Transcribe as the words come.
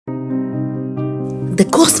The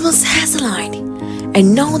cosmos has aligned,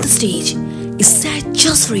 and now the stage is set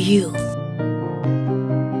just for you.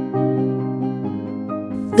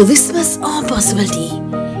 The whispers of possibility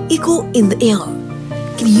echo in the air.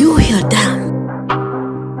 Can you hear them?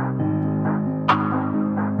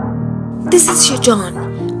 This is your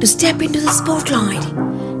turn to step into the spotlight,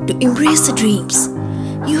 to embrace the dreams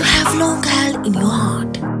you have long held in your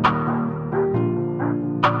heart.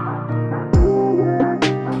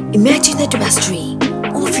 Imagine the tapestry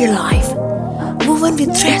of your life, woven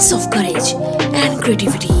with threads of courage and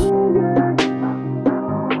creativity.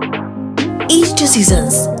 Each decision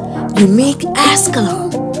you make adds color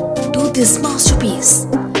to this masterpiece.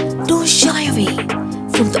 Don't shy away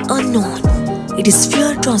from the unknown. It is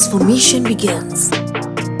where transformation begins.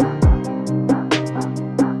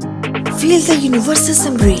 Feel the universe's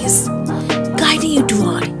embrace, guiding you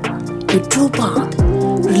toward your true path.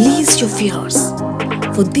 Release your fears,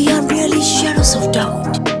 for they are merely shadows of doubt.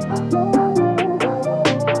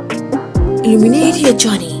 Illuminate your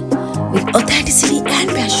journey with authenticity and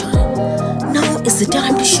passion. Now is the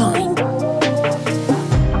time to shine.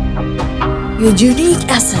 Your unique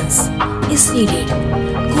essence is needed.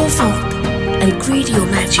 Go forth and create your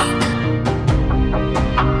magic.